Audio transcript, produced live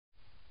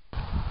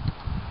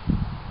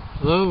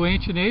Hello,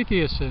 Ancient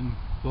Atheists, and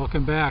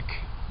welcome back.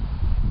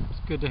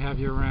 It's good to have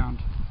you around.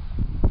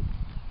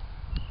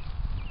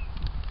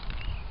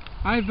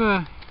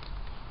 I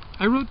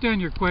wrote down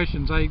your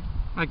questions. I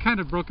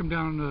kind of broke them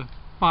down into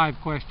 5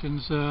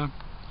 questions. One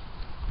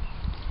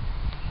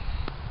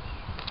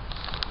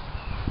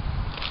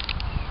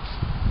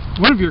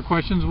of your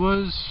questions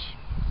was,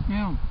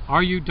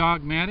 are you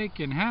dogmatic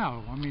and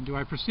how? I mean, do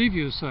I perceive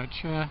you as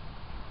such?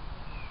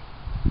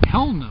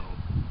 Hell no.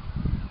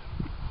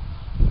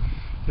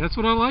 That's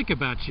what I like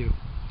about you.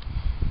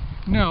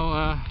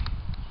 No,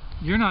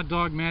 you're not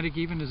dogmatic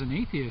even as an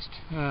atheist.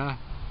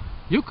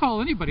 You'll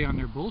call anybody on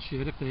their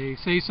bullshit if they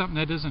say something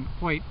that isn't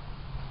quite.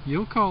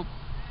 You'll call,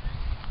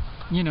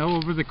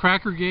 over the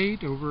cracker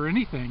gate, over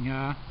anything.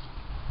 I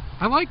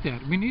like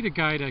that. We need a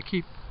guy to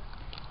keep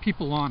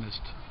people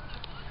honest.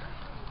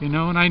 And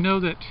I know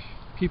that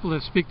people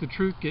that speak the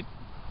truth get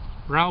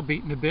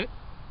browbeaten a bit.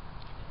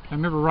 I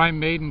remember Rhyme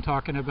Maiden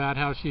talking about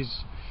how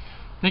she's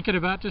thinking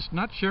about just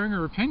not sharing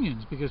her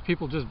opinions because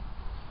people just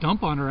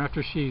dump on her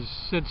after she's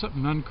said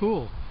something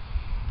uncool.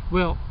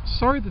 Well,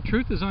 sorry, the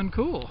truth is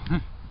uncool.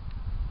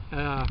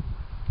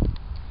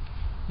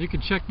 You can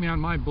check me on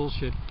my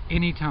bullshit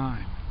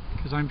anytime,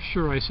 because I'm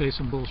sure I say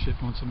some bullshit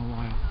once in a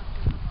while.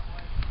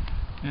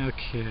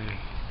 Okay.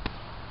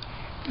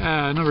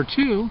 Number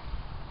 2,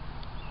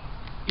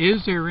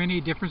 is there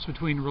any difference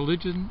between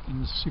religion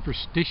and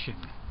superstition?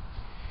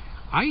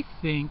 I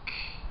think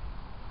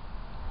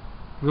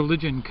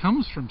religion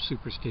comes from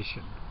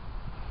superstition.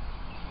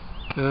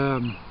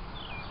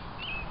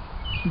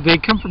 They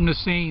come from the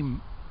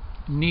same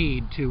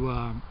need to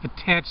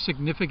attach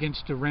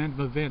significance to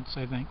random events,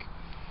 I think.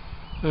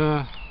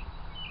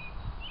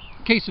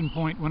 Case in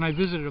point, when I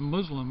visited a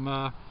Muslim,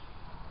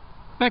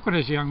 back when I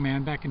was a young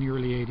man, back in the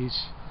early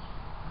 80s,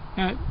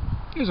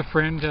 he was a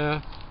friend.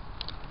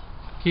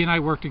 He and I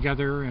worked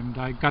together, and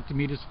I got to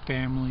meet his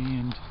family,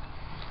 and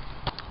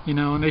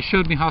and they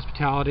showed me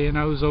hospitality, and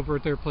I was over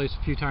at their place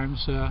a few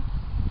times. And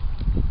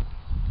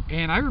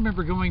I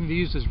remember going to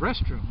use his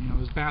restroom,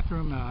 his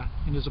bathroom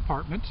in his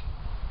apartment.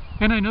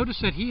 And I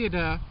noticed that he had,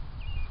 that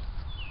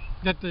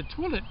the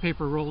toilet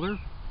paper roller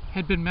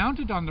had been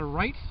mounted on the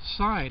right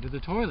side of the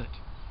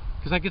toilet,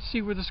 because I could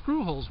see where the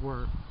screw holes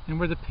were and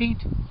where the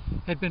paint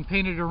had been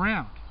painted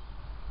around.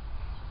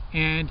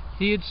 And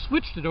he had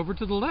switched it over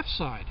to the left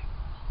side.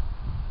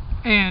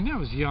 And I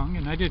was young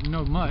and I didn't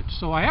know much,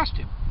 so I asked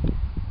him,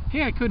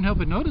 "Hey, I couldn't help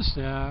but notice,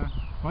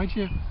 why'd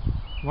you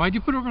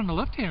put it over on the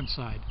left-hand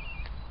side?"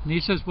 And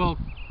he says, "Well,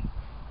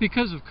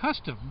 because of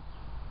custom,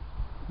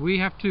 we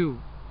have to,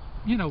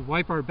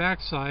 wipe our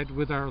backside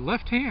with our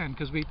left hand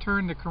because we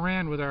turn the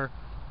Quran with our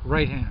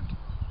right hand."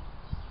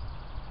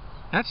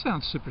 That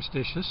sounds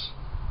superstitious.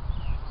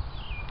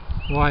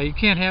 Why, you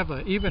can't have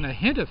even a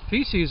hint of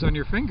feces on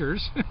your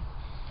fingers.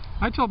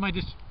 I told him I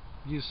just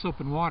use soap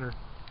and water.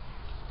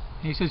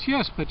 And he says,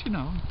 "Yes, but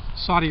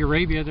Saudi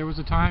Arabia, there was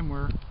a time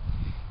where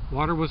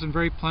water wasn't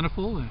very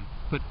plentiful,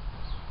 but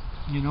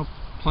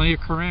plenty of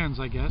Qurans,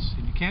 I guess,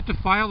 and you can't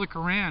defile the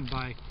Quran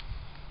by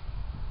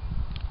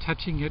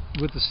touching it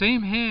with the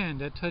same hand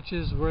that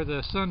touches where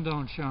the sun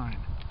don't shine."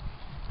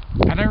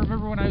 And I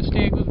remember when I was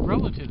staying with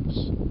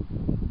relatives,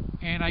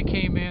 and I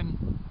came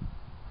in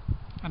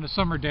on a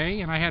summer day,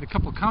 and I had a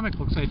couple of comic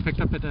books I had picked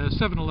up at a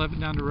 7-Eleven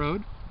down the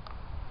road,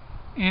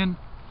 and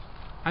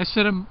I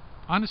set them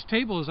on his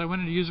table as I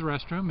went in to use the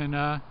restroom,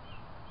 and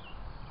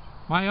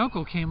my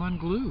uncle came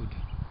unglued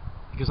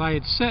because I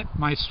had set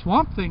my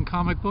Swamp Thing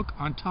comic book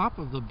on top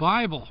of the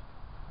Bible,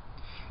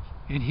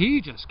 and he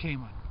just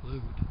came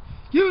unglued.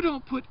 "You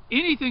don't put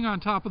anything on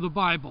top of the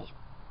Bible.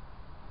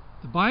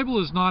 The Bible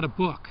is not a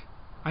book.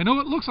 I know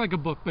it looks like a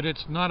book, but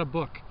it's not a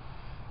book.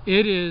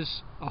 It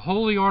is a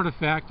holy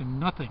artifact, and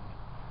nothing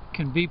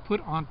can be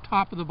put on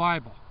top of the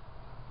Bible,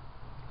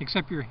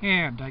 except your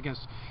hand, I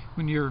guess,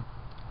 when you're,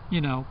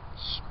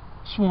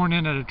 sworn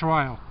in at a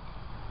trial.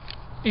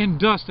 In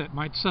dust that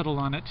might settle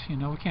on it.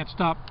 We can't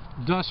stop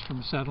dust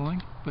from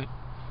settling, but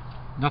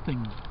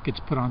nothing gets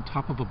put on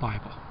top of a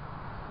Bible.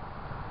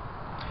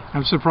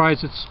 I'm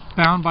surprised it's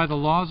bound by the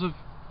laws of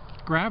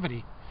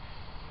gravity,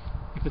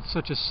 if it's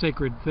such a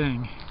sacred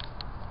thing.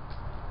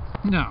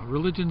 No,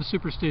 religion and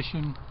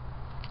superstition,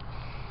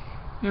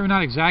 they're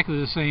not exactly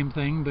the same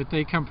thing, but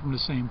they come from the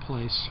same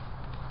place,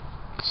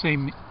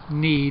 same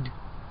need.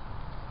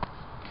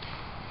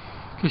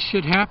 Because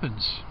shit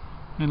happens,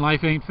 and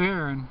life ain't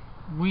fair, and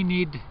we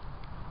need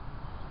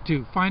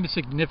to find a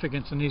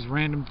significance in these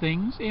random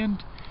things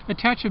and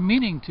attach a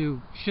meaning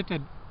to shit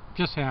that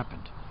just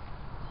happened.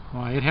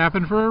 Why, it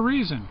happened for a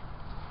reason.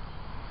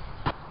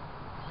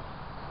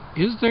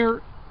 Is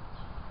there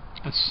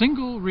a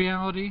single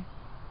reality,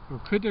 or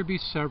could there be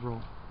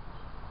several?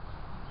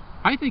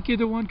 I think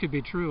either one could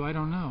be true. I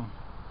don't know,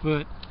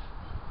 but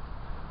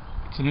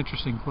it's an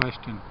interesting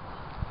question.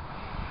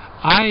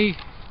 I'm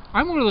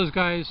one of those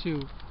guys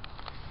who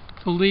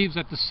believes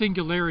that the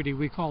singularity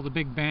we call the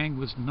Big Bang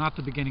was not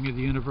the beginning of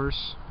the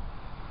universe.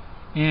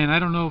 And I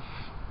don't know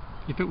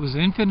if it was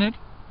infinite,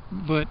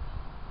 but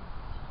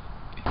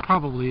it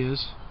probably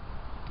is.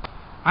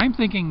 I'm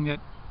thinking that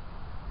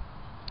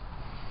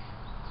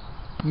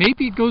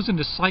maybe it goes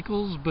into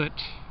cycles, but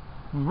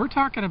when we're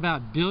talking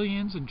about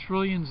billions and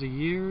trillions of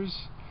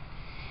years,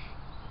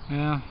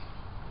 yeah,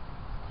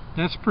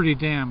 that's pretty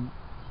damn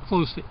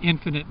close to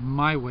infinite in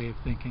my way of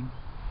thinking.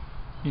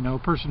 You know, a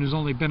person who's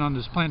only been on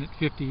this planet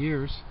 50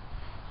 years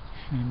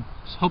and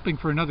is hoping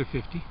for another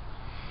 50.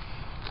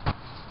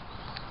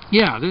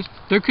 Yeah,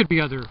 there could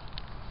be other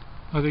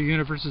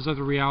universes,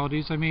 other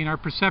realities. I mean, our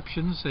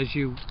perceptions, as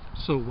you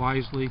so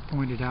wisely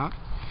pointed out,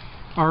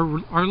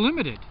 are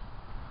limited.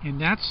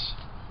 And that's,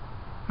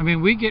 I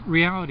mean, we get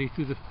reality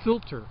through the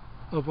filter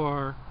of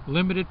our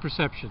limited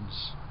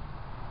perceptions.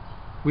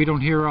 We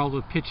don't hear all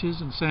the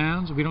pitches and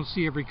sounds. We don't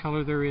see every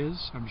color there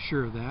is. I'm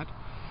sure of that.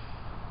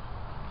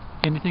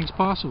 Anything's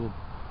possible.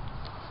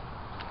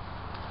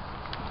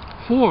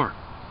 4.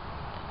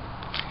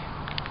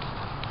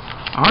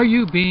 Are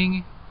you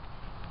being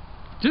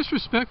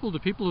disrespectful to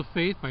people of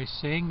faith by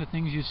saying the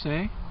things you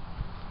say?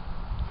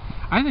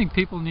 I think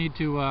people need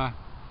to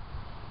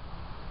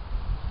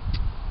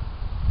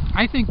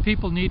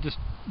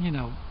you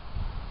know,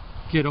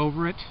 get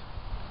over it.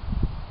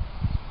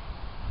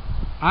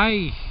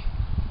 I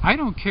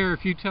don't care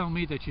if you tell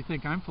me that you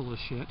think I'm full of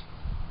shit.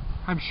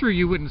 I'm sure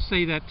you wouldn't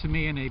say that to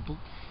me in a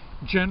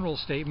general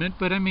statement,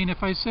 but I mean,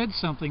 if I said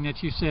something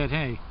that you said,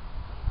 hey,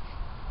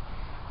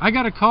 I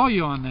gotta call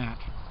you on that,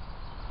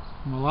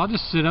 well, I'll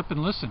just sit up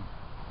and listen.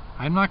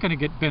 I'm not going to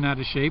get bent out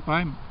of shape.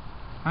 I'm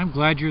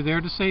glad you're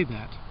there to say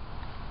that.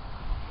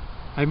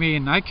 I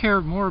mean, I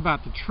care more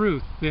about the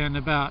truth than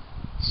about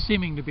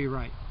seeming to be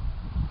right.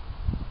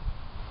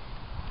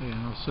 You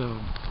know, so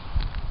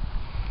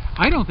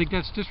I don't think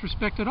that's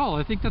disrespect at all.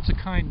 I think that's a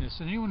kindness,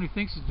 and anyone who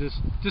thinks it's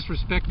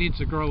disrespect needs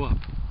to grow up.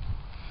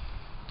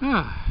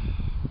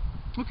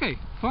 Okay,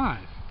 5.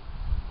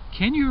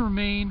 Can you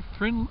remain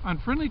on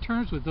friendly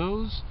terms with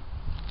those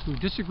who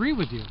disagree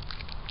with you?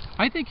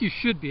 I think you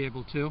should be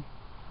able to.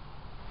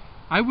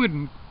 I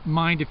wouldn't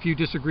mind if you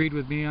disagreed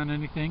with me on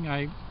anything.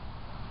 I'm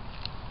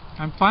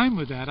fine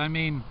with that. I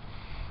mean,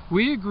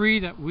 we agree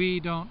that we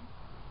don't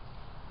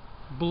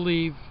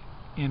believe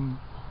in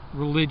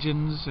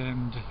religions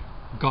and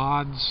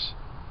gods.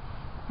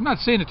 I'm not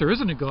saying that there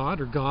isn't a god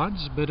or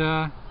gods, but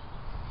so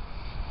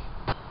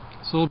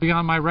it'll be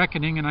on my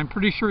reckoning, and I'm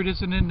pretty sure it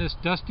isn't in this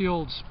dusty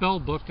old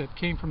spell book that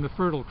came from the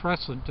Fertile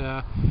Crescent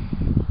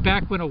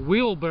back when a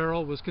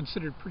wheelbarrow was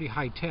considered pretty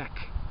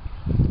high-tech.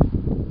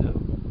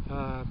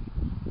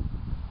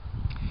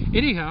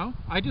 Anyhow,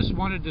 I just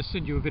wanted to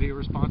send you a video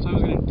response. I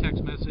was going to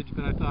text message,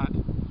 but I thought,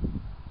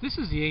 this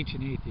is the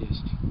Ancient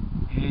Atheist,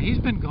 and he's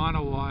been gone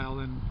a while,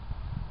 and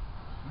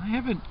I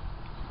haven't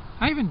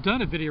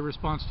done a video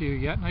response to you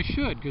yet, and I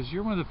should, because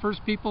you're one of the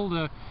first people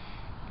to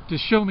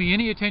show me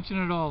any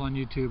attention at all on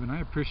YouTube, and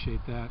I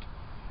appreciate that.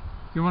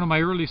 You're one of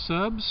my early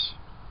subs,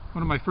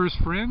 one of my first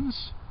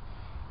friends,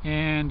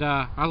 and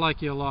I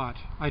like you a lot.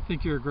 I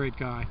think you're a great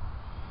guy.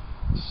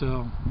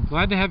 So, I'm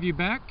glad to have you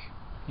back,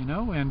 you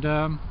know,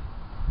 and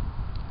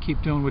keep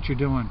doing what you're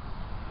doing.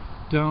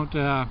 Don't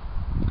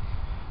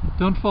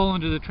fall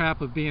into the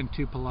trap of being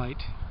too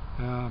polite.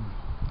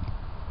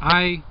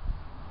 I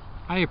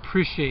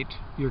appreciate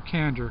your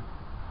candor,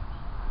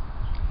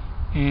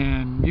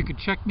 and you can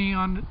check me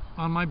on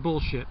my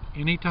bullshit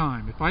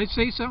anytime. If I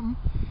say something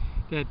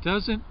that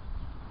doesn't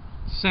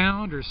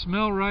sound or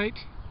smell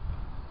right,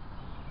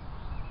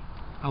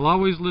 I'll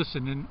always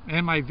listen.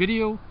 And my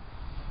video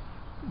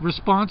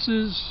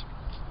responses,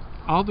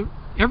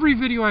 every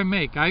video I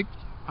make, I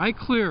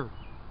clear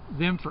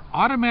them for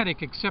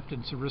automatic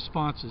acceptance of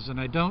responses, and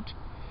I don't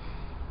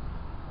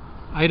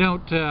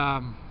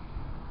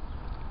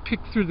pick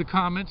through the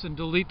comments and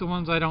delete the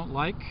ones I don't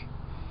like.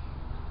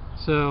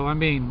 So I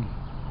mean,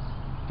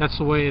 that's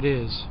the way it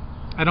is.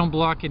 I don't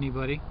block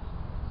anybody,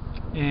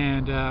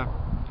 and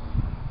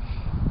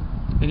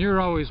you're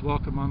always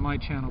welcome on my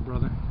channel,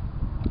 brother.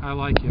 I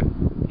like you,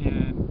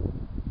 and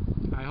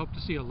I hope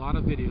to see a lot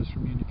of videos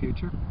from you in the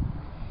future.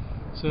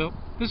 So,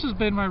 this has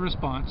been my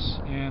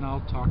response, and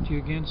I'll talk to you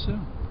again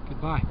soon.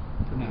 Goodbye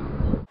for now.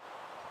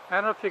 I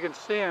don't know if you can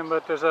see them,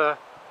 but there's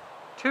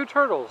two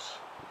turtles,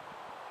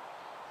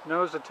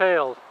 nose to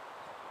tail,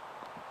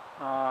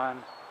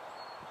 on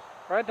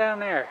right down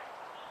there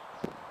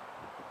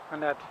on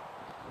that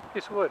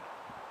piece of wood.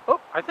 Oh,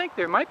 I think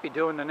they might be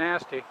doing the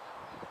nasty.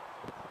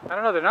 I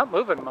don't know, they're not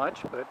moving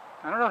much, but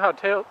I don't know how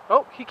tail...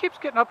 Oh, he keeps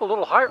getting up a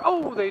little higher.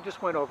 Oh, they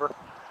just went over.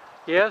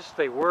 Yes,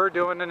 they were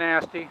doing the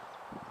nasty.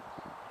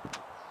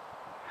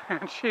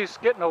 And she's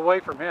getting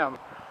away from him.